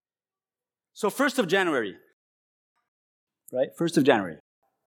So 1st of January, right? 1st of January.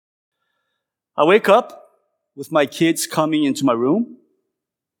 I wake up with my kids coming into my room,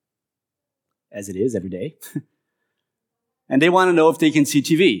 as it is every day. And they want to know if they can see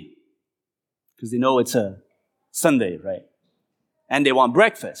TV, because they know it's a Sunday, right? And they want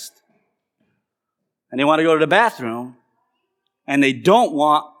breakfast. And they want to go to the bathroom, and they don't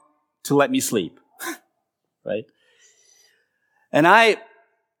want to let me sleep, right? And I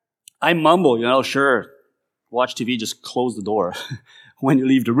mumble, sure, watch TV, just close the door when you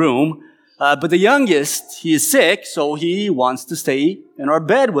leave the room. But the youngest, he is sick, so he wants to stay in our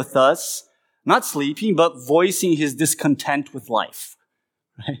bed with us, not sleeping, but voicing his discontent with life,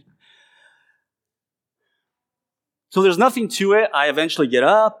 right? So there's nothing to it. I eventually get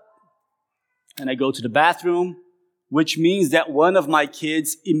up, and I go to the bathroom, which means that one of my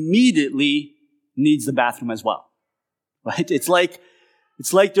kids immediately needs the bathroom as well, right? It's like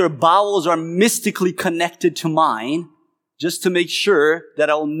their bowels are mystically connected to mine, just to make sure that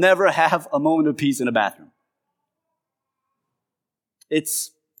I'll never have a moment of peace in the bathroom.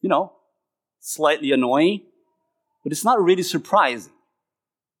 It's, slightly annoying, but it's not really surprising.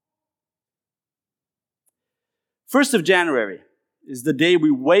 1st of January is the day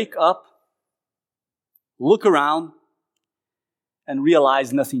we wake up, look around, and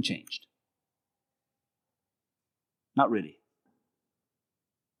realize nothing changed. Not really.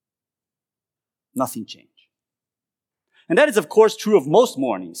 Nothing changed. And that is, of course, true of most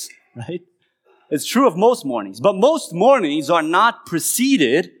mornings, right? It's true of most mornings. But most mornings are not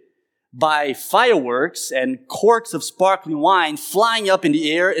preceded by fireworks and corks of sparkling wine flying up in the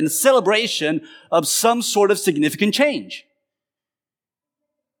air in celebration of some sort of significant change.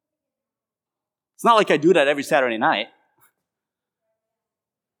 It's not like I do that every Saturday night.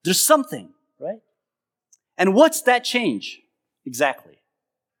 There's something, right? And what's that change exactly?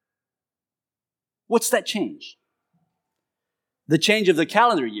 What's that change? The change of the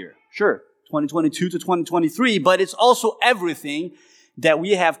calendar year, sure, 2022 to 2023, but it's also everything that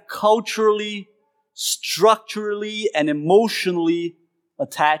we have culturally, structurally, and emotionally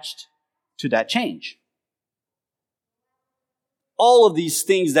attached to that change. All of these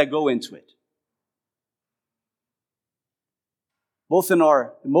things that go into it. Both in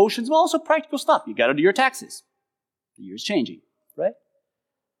our emotions, but also practical stuff. You got to do your taxes. The year's changing, right?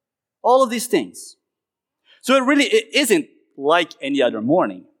 All of these things. So it isn't like any other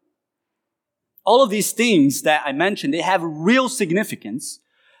morning. All of these things that I mentioned, they have real significance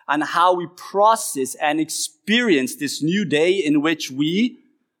on how we process and experience this new day in which we,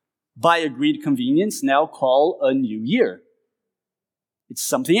 by agreed convenience, now call a new year. It's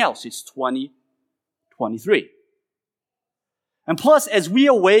something else. It's 2023. And plus, as we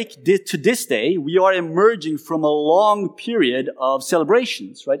awake to this day, we are emerging from a long period of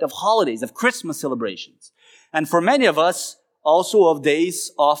celebrations, right? Of holidays, of Christmas celebrations. And for many of us, also of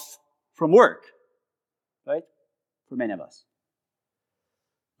days off from work, right? For many of us.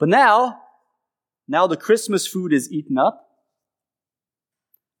 But now the Christmas food is eaten up.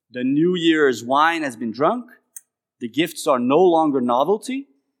 The New Year's wine has been drunk. The gifts are no longer novelty.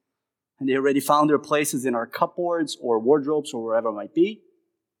 And they already found their places in our cupboards or wardrobes or wherever it might be.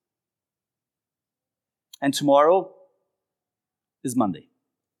 And tomorrow is Monday.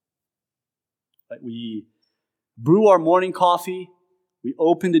 Right? We brew our morning coffee, we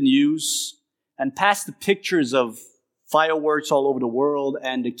open the news, and past the pictures of fireworks all over the world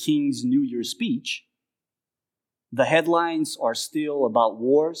and the King's New Year speech, the headlines are still about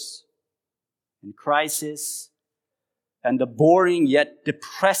wars and crisis and the boring yet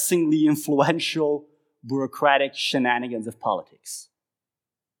depressingly influential bureaucratic shenanigans of politics.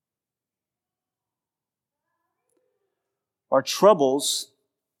 Our troubles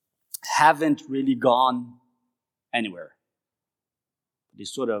haven't really gone anywhere. They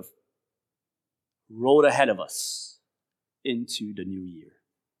sort of rode ahead of us into the new year.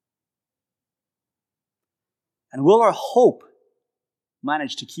 And will our hope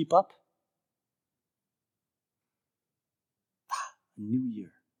manage to keep up? A new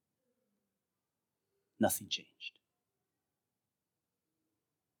year. Nothing changed.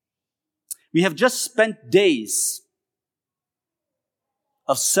 We have just spent days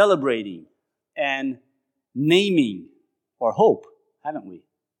of celebrating and naming our hope, haven't we?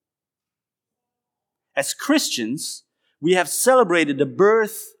 As Christians, we have celebrated the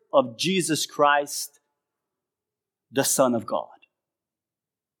birth of Jesus Christ, the Son of God.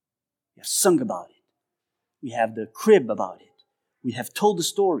 We have sung about it. We have the crib about it. We have told the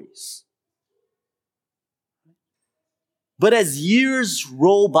stories. But as years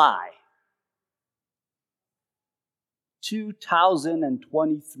roll by,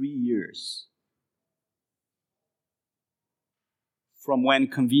 2023 years from when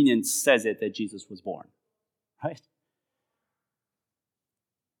convenience says it that Jesus was born, right?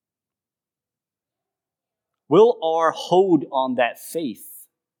 Will our hold on that faith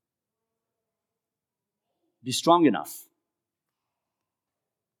be strong enough?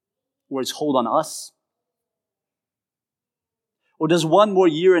 Or its hold on us? Or does one more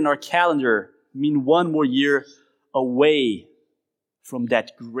year in our calendar mean one more year away from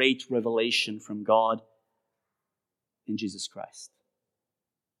that great revelation from God in Jesus Christ?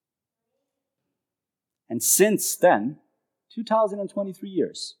 And since then, 2023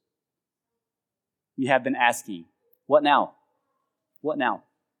 years, we have been asking, what now? What now?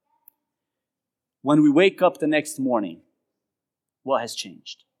 When we wake up the next morning, what has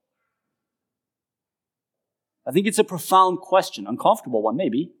changed? I think it's a profound question, uncomfortable one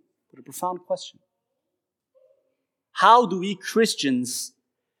maybe, but a profound question. How do we Christians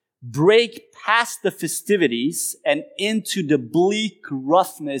break past the festivities and into the bleak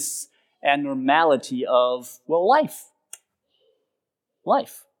roughness and normality of, well, life?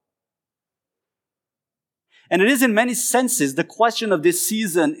 Life. And it is in many senses the question of this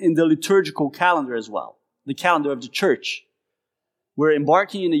season in the liturgical calendar as well, the calendar of the church. We're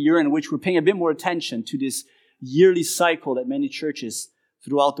embarking in a year in which we're paying a bit more attention to this yearly cycle that many churches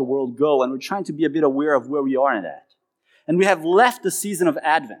throughout the world go, and we're trying to be a bit aware of where we are in that. And we have left the season of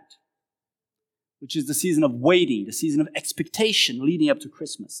Advent, which is the season of waiting, the season of expectation leading up to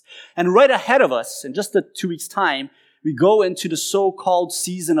Christmas. And right ahead of us, in just 2 weeks' time, we go into the so-called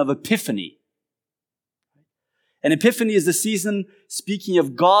season of Epiphany. And Epiphany is the season speaking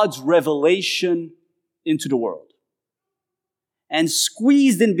of God's revelation into the world. And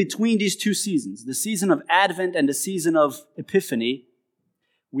squeezed in between these two seasons, the season of Advent and the season of Epiphany,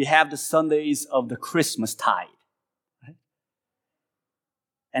 we have the Sundays of the Christmas tide. Right?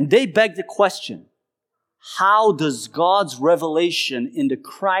 And they beg the question, how does God's revelation in the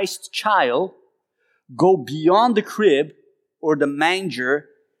Christ child go beyond the crib or the manger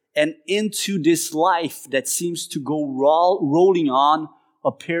and into this life that seems to go rolling on,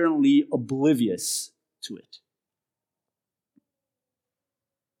 apparently oblivious to it?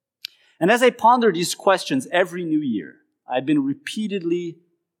 And as I ponder these questions every new year, I've been repeatedly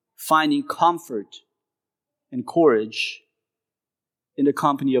finding comfort and courage in the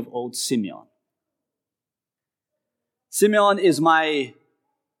company of old Simeon. Simeon is my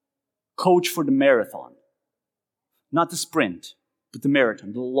coach for the marathon. Not the sprint, but the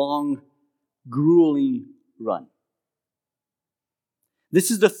marathon, the long, grueling run. This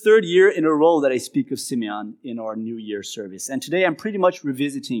is the third year in a row that I speak of Simeon in our New Year service. And today I'm pretty much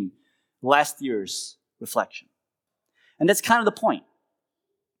revisiting last year's reflection. And that's kind of the point.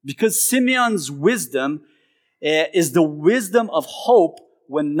 Because Simeon's wisdom is the wisdom of hope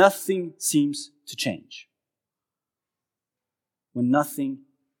when nothing seems to change. When nothing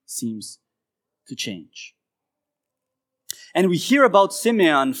seems to change. And we hear about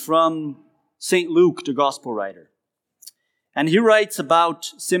Simeon from St. Luke, the gospel writer. And he writes about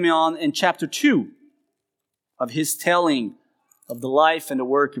Simeon in chapter 2 of his telling of the life and the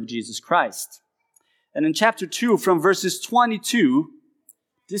work of Jesus Christ. And in chapter 2, from verses 22,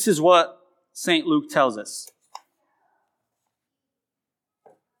 this is what St. Luke tells us.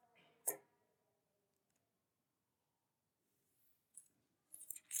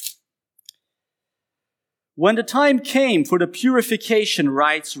 When the time came for the purification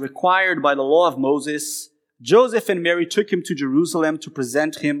rites required by the law of Moses, Joseph and Mary took him to Jerusalem to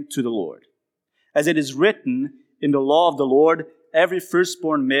present him to the Lord. As it is written in the law of the Lord, every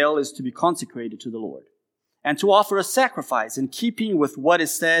firstborn male is to be consecrated to the Lord, and to offer a sacrifice in keeping with what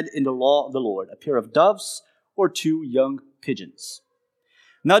is said in the law of the Lord, a pair of doves or 2 young pigeons.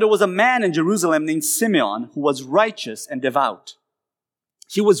 Now there was a man in Jerusalem named Simeon who was righteous and devout.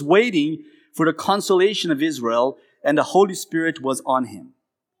 He was waiting for the consolation of Israel, and the Holy Spirit was on him.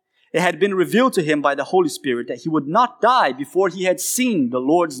 It had been revealed to him by the Holy Spirit that he would not die before he had seen the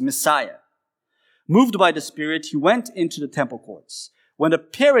Lord's Messiah. Moved by the Spirit, he went into the temple courts. When the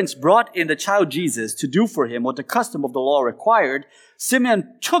parents brought in the child Jesus to do for him what the custom of the law required,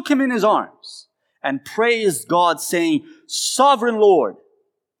 Simeon took him in his arms and praised God, saying, "Sovereign Lord,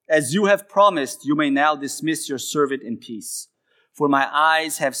 as you have promised, you may now dismiss your servant in peace. For my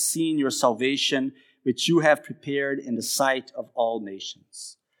eyes have seen your salvation, which you have prepared in the sight of all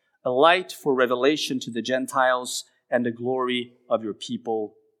nations, a light for revelation to the Gentiles and the glory of your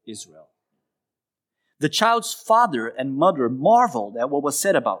people Israel." The child's father and mother marveled at what was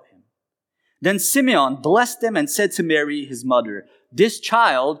said about him. Then Simeon blessed them and said to Mary, his mother, "This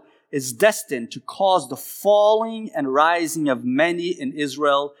child is destined to cause the falling and rising of many in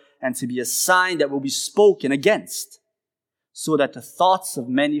Israel and to be a sign that will be spoken against, so that the thoughts of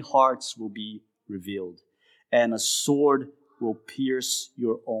many hearts will be revealed, and a sword will pierce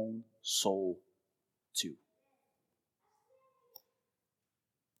your own soul too.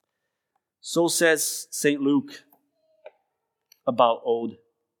 So says St. Luke about old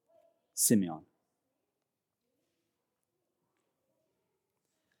Simeon.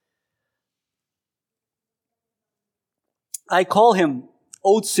 I call him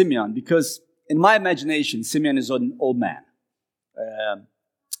old Simeon because in my imagination, Simeon is an old man.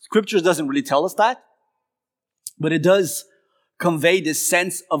 Scripture doesn't really tell us that, but it does convey this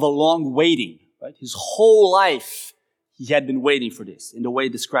sense of a long waiting. Right? His whole life, he had been waiting for this in the way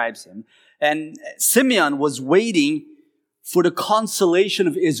it describes him. And Simeon was waiting for the consolation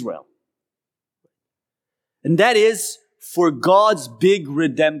of Israel. And that is for God's big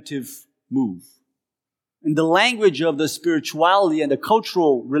redemptive move. In the language of the spirituality and the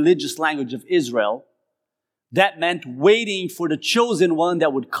cultural religious language of Israel, that meant waiting for the chosen one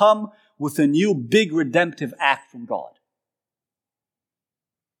that would come with a new big redemptive act from God.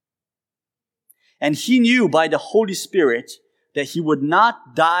 And he knew by the Holy Spirit that he would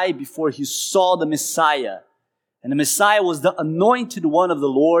not die before he saw the Messiah. And the Messiah was the anointed one of the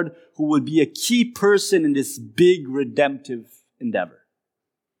Lord who would be a key person in this big redemptive endeavor.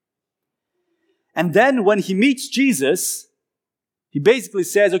 And then when he meets Jesus, he basically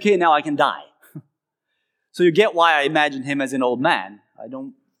says, okay, now I can die. So you get why I imagine him as an old man. I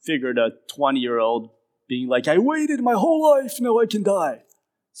don't figure the 20-year-old being like, I waited my whole life, now I can die.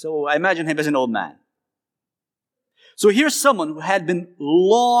 So I imagine him as an old man. So here's someone who had been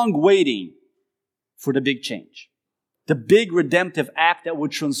long waiting for the big change. The big redemptive act that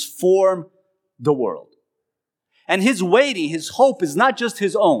would transform the world. And his waiting, his hope is not just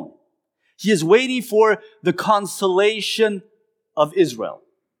his own. He is waiting for the consolation of Israel.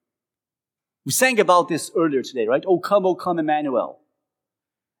 We sang about this earlier today, right? O come, Emmanuel,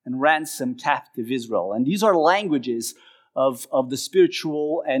 and ransom captive Israel. And these are languages of the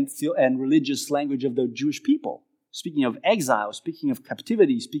spiritual and religious language of the Jewish people. Speaking of exile, speaking of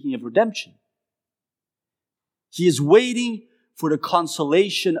captivity, speaking of redemption. He is waiting for the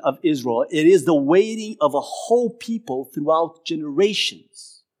consolation of Israel. It is the waiting of a whole people throughout generations.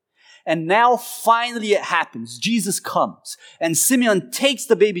 And now finally it happens. Jesus comes. And Simeon takes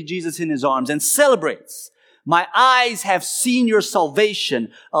the baby Jesus in his arms and celebrates. My eyes have seen your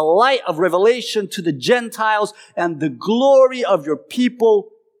salvation, a light of revelation to the Gentiles and the glory of your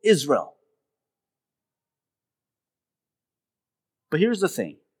people, Israel. But here's the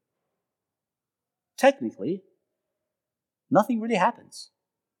thing. Technically, nothing really happens.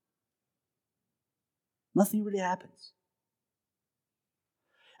 Nothing really happens.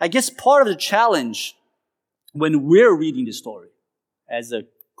 I guess part of the challenge when we're reading the story as a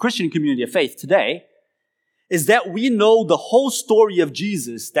Christian community of faith today is that we know the whole story of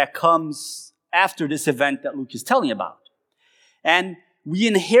Jesus that comes after this event that Luke is telling about. And we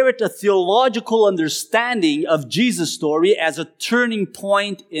inherit a theological understanding of Jesus' story as a turning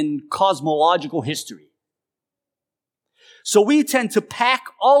point in cosmological history. So we tend to pack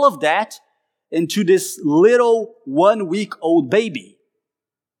all of that into this little 1-week-old baby.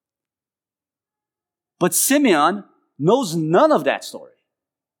 But Simeon knows none of that story.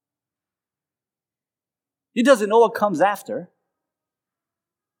 He doesn't know what comes after.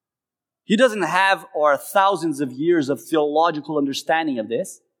 He doesn't have our thousands of years of theological understanding of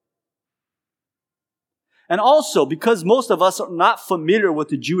this. And also, because most of us are not familiar with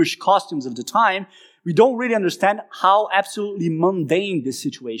the Jewish costumes of the time, we don't really understand how absolutely mundane this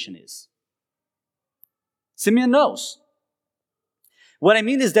situation is. Simeon knows. What I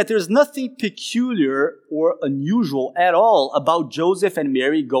mean is that there's nothing peculiar or unusual at all about Joseph and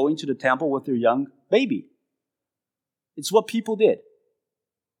Mary going to the temple with their young baby. It's what people did.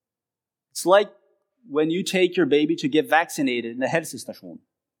 It's like when you take your baby to get vaccinated in the helsestation.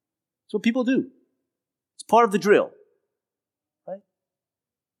 It's what people do. It's part of the drill. Right?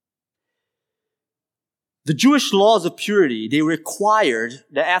 The Jewish laws of purity, they required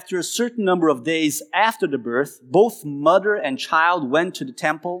that after a certain number of days after the birth, both mother and child went to the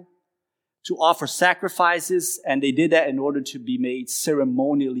temple to offer sacrifices, and they did that in order to be made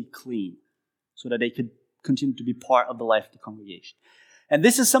ceremonially clean so that they could continue to be part of the life of the congregation. And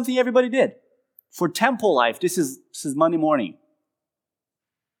this is something everybody did. For temple life, this is Monday morning.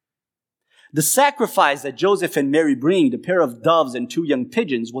 The sacrifice that Joseph and Mary bring, the pair of doves and 2 young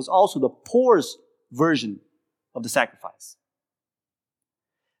pigeons, was also the poor's version of the sacrifice.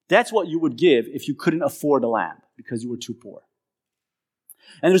 That's what you would give if you couldn't afford a lamb because you were too poor.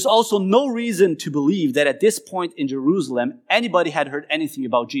 And there's also no reason to believe that at this point in Jerusalem, anybody had heard anything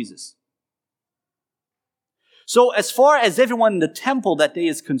about Jesus. So as far as everyone in the temple that day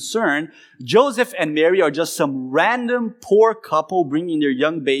is concerned, Joseph and Mary are just some random poor couple bringing their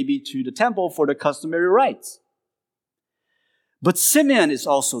young baby to the temple for the customary rites. But Simeon is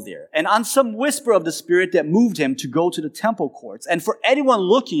also there, and on some whisper of the Spirit that moved him to go to the temple courts. And for anyone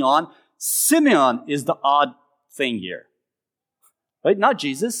looking on, Simeon is the odd thing here. Right? Not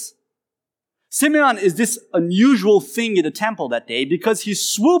Jesus. Simeon is this unusual thing in the temple that day because he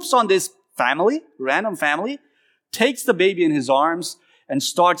swoops on this family, random family, takes the baby in his arms, and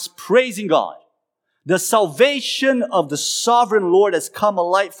starts praising God. The salvation of the sovereign Lord has come a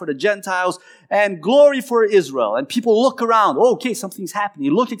light for the Gentiles and glory for Israel. And people look around. Oh, okay, something's happening.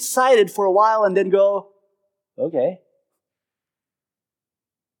 You look excited for a while and then go, okay.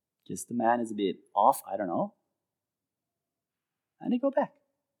 Just the man is a bit off. I don't know. And they go back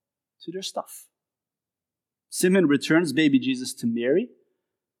to their stuff. Simeon returns baby Jesus to Mary,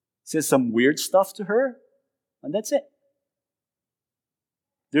 says some weird stuff to her, and that's it.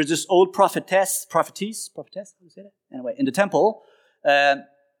 There's this old prophetess, how do you say that? Anyway, in the temple, a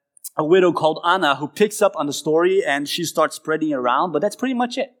widow called Anna who picks up on the story and she starts spreading it around, but that's pretty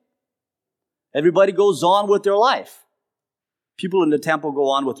much it. Everybody goes on with their life. People in the temple go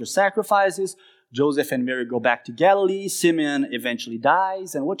on with their sacrifices. Joseph and Mary go back to Galilee. Simeon eventually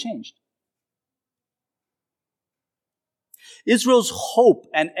dies. And what changed? Israel's hope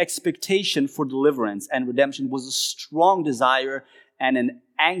and expectation for deliverance and redemption was a strong desire and an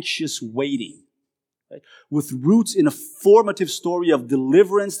anxious waiting, right? With roots in a formative story of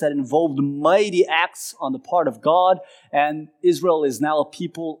deliverance that involved mighty acts on the part of God, and Israel is now a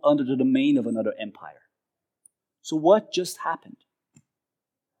people under the domain of another empire. So what just happened?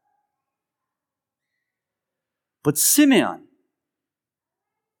 But Simeon,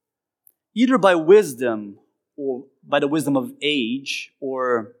 either by wisdom or by the wisdom of age,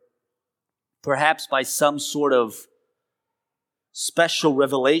 or perhaps by some sort of special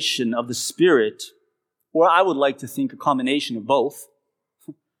revelation of the Spirit, or I would like to think a combination of both,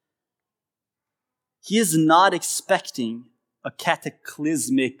 he is not expecting a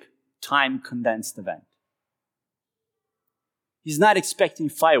cataclysmic time-condensed event. He's not expecting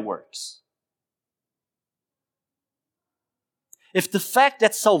fireworks. If the fact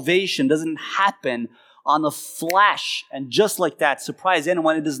that salvation doesn't happen on a flash and just like that surprise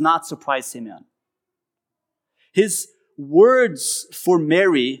anyone, it does not surprise Simeon. His words for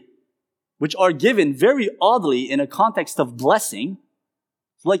Mary, which are given very oddly in a context of blessing,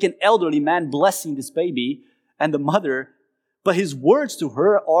 like an elderly man blessing this baby and the mother, but his words to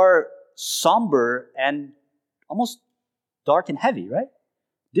her are somber and almost dark and heavy, right?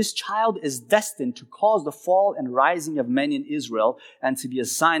 This child is destined to cause the fall and rising of many in Israel and to be a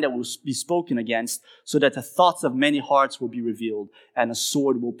sign that will be spoken against, so that the thoughts of many hearts will be revealed and a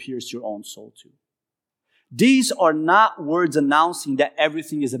sword will pierce your own soul too. These are not words announcing that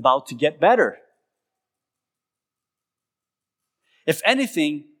everything is about to get better. If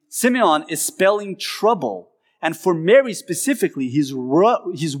anything, Simeon is spelling trouble. And for Mary specifically, he's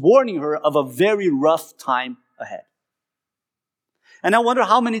warning her of a very rough time ahead. And I wonder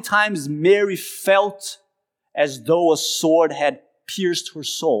how many times Mary felt as though a sword had pierced her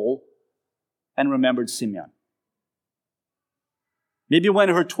soul and remembered Simeon. Maybe when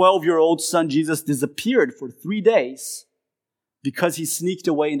her 12-year-old son Jesus disappeared for 3 days because he sneaked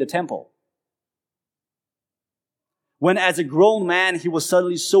away in the temple. When as a grown man, he was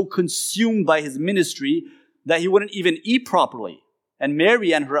suddenly so consumed by his ministry that he wouldn't even eat properly. And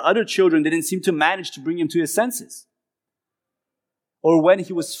Mary and her other children didn't seem to manage to bring him to his senses. Or when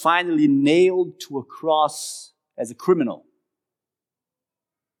he was finally nailed to a cross as a criminal.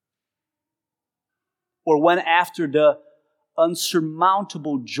 Or when after the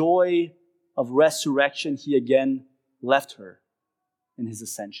unsurmountable joy of resurrection, he again left her in his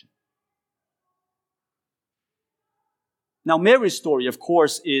ascension. Now, Mary's story, of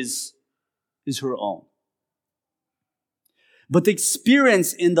course, is her own. But the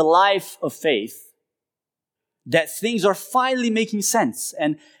experience in the life of faith that things are finally making sense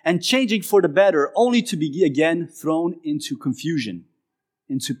and changing for the better, only to be again thrown into confusion,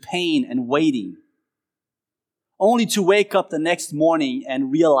 into pain and waiting, only to wake up the next morning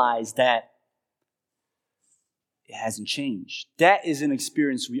and realize that it hasn't changed. That is an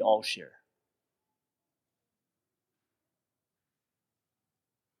experience we all share.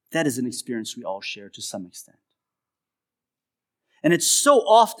 That is an experience we all share to some extent. And it so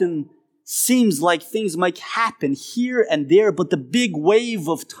often seems like things might happen here and there, but the big wave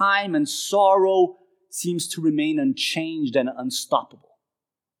of time and sorrow seems to remain unchanged and unstoppable.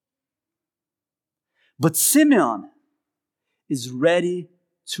 But Simeon is ready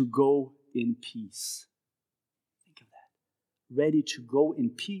to go in peace. ready to go in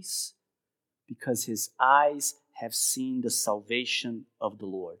peace because his eyes have seen the salvation of the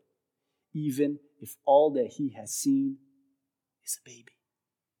Lord, even if all that he has seen is a baby.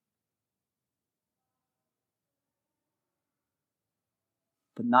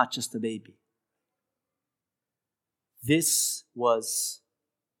 But not just a baby. This was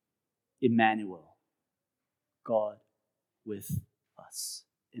Emmanuel, God with us.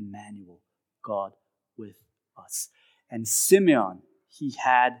 Emmanuel, God with us. And Simeon, he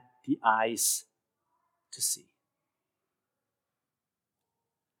had the eyes to see.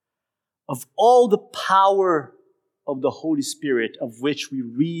 Of all the power of the Holy Spirit, of which we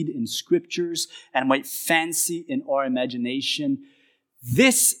read in scriptures and might fancy in our imagination,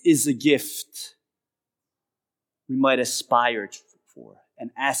 this is a gift we might aspire for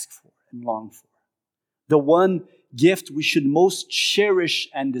and ask for and long for. The one gift we should most cherish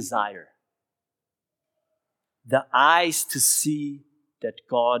and desire. The eyes to see that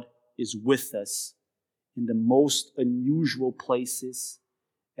God is with us in the most unusual places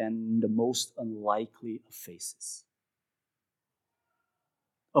and the most unlikely of faces.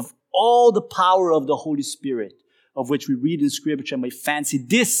 Of all the power of the Holy Spirit, of which we read in Scripture and may fancy,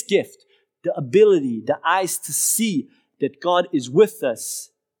 this gift, the ability, the eyes to see that God is with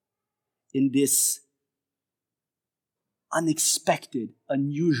us in this unexpected,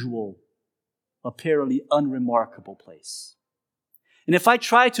 unusual, apparently unremarkable place. And if I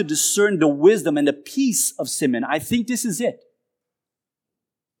try to discern the wisdom and the peace of Simeon, I think this is it.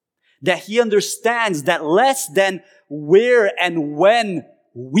 That he understands that less than where and when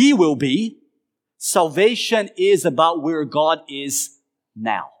we will be, salvation is about where God is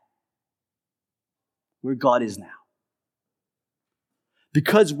now. Where God is now.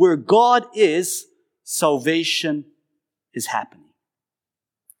 Because where God is, salvation is happening.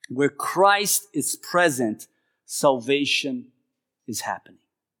 Where Christ is present, salvation is happening.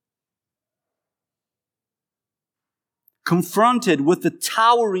 Confronted with the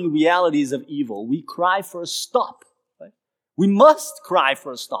towering realities of evil, we cry for a stop. Right? We must cry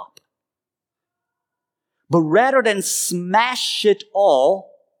for a stop. But rather than smash it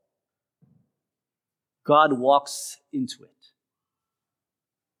all, God walks into it.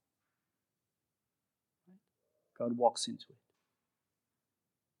 God walks into it.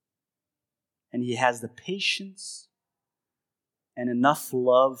 And he has the patience and enough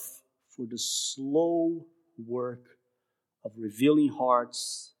love for the slow work of revealing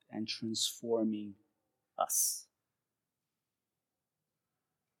hearts and transforming us.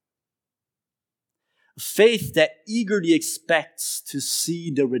 A faith that eagerly expects to see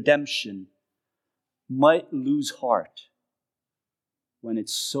the redemption might lose heart when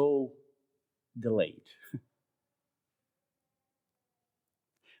it's so delayed.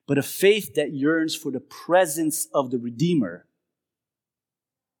 But a faith that yearns for the presence of the Redeemer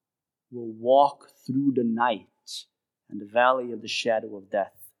will walk through the night and the valley of the shadow of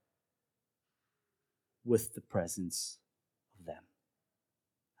death with the presence of them.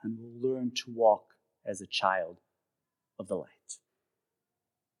 And will learn to walk as a child of the light.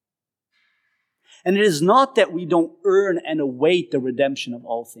 And it is not that we don't earn and await the redemption of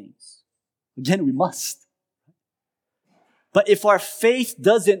all things. Again, we must. But if our faith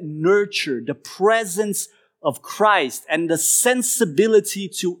doesn't nurture the presence of Christ and the sensibility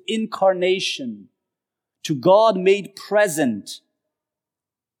to incarnation, to God made present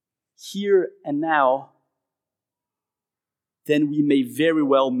here and now, then we may very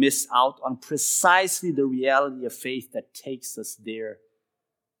well miss out on precisely the reality of faith that takes us there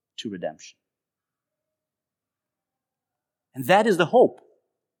to redemption. And that is the hope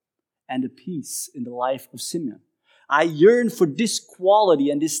and the peace in the life of Simeon. I yearn for this quality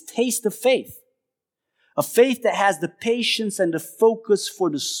and this taste of faith. A faith that has the patience and the focus for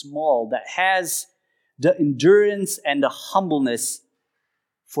the small, that has the endurance and the humbleness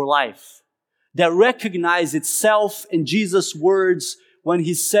for life, that recognizes itself in Jesus' words when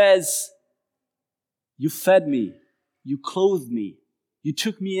he says, "You fed me, you clothed me, you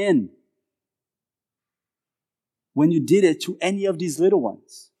took me in." When you did it to any of these little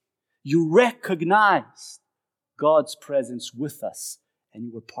ones, you recognized God's presence with us, and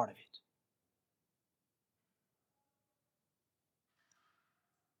you were part of it.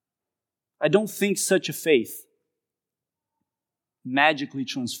 I don't think such a faith magically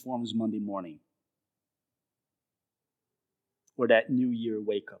transforms Monday morning or that New Year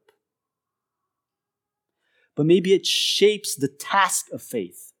wake up. But maybe it shapes the task of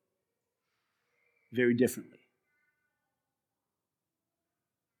faith very differently.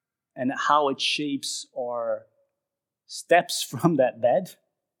 And how it shapes our steps from that bed,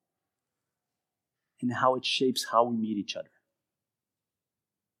 and how it shapes how we meet each other.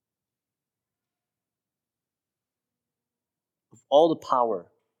 all the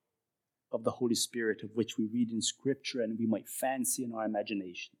power of the Holy Spirit, of which we read in Scripture and we might fancy in our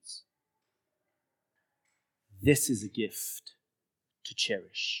imaginations. This is a gift to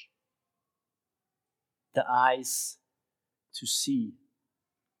cherish. The eyes to see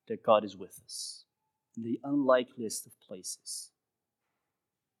that God is with us in the unlikeliest of places,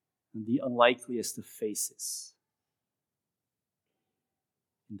 in the unlikeliest of faces,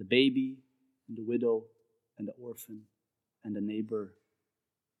 in the baby, in the widow, and the orphan, and the neighbor,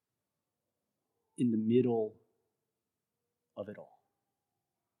 in the middle of it all.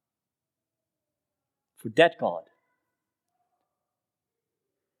 For that God,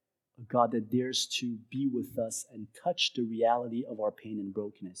 a God that dares to be with us and touch the reality of our pain and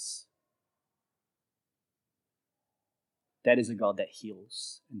brokenness, that is a God that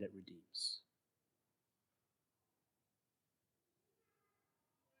heals and that redeems.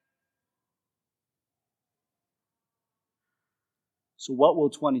 So what will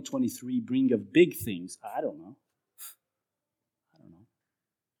 2023 bring of big things? I don't know.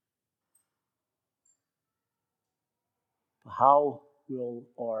 But how will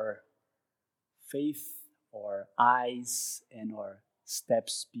our faith, our eyes, and our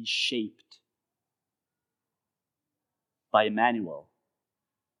steps be shaped by Emmanuel,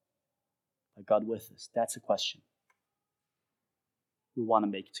 by God with us? That's a question we want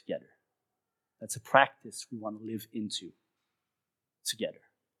to make together. That's a practice we want to live into together.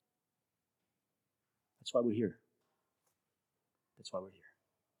 That's why we're here. That's why we're here.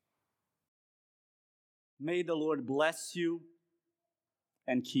 May the Lord bless you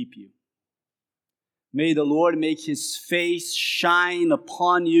and keep you. May the Lord make his face shine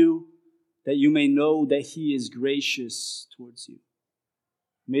upon you, that you may know that he is gracious towards you.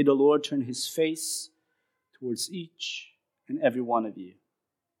 May the Lord turn his face towards each and every one of you,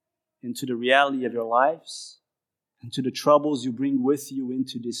 into the reality of your lives, into the troubles you bring with you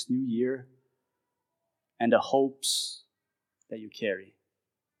into this new year, and the hopes that you carry,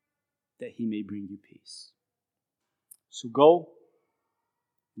 that he may bring you peace. So go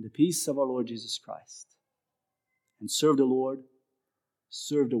in the peace of our Lord Jesus Christ and serve the Lord,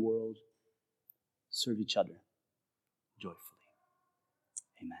 serve the world, serve each other joyfully.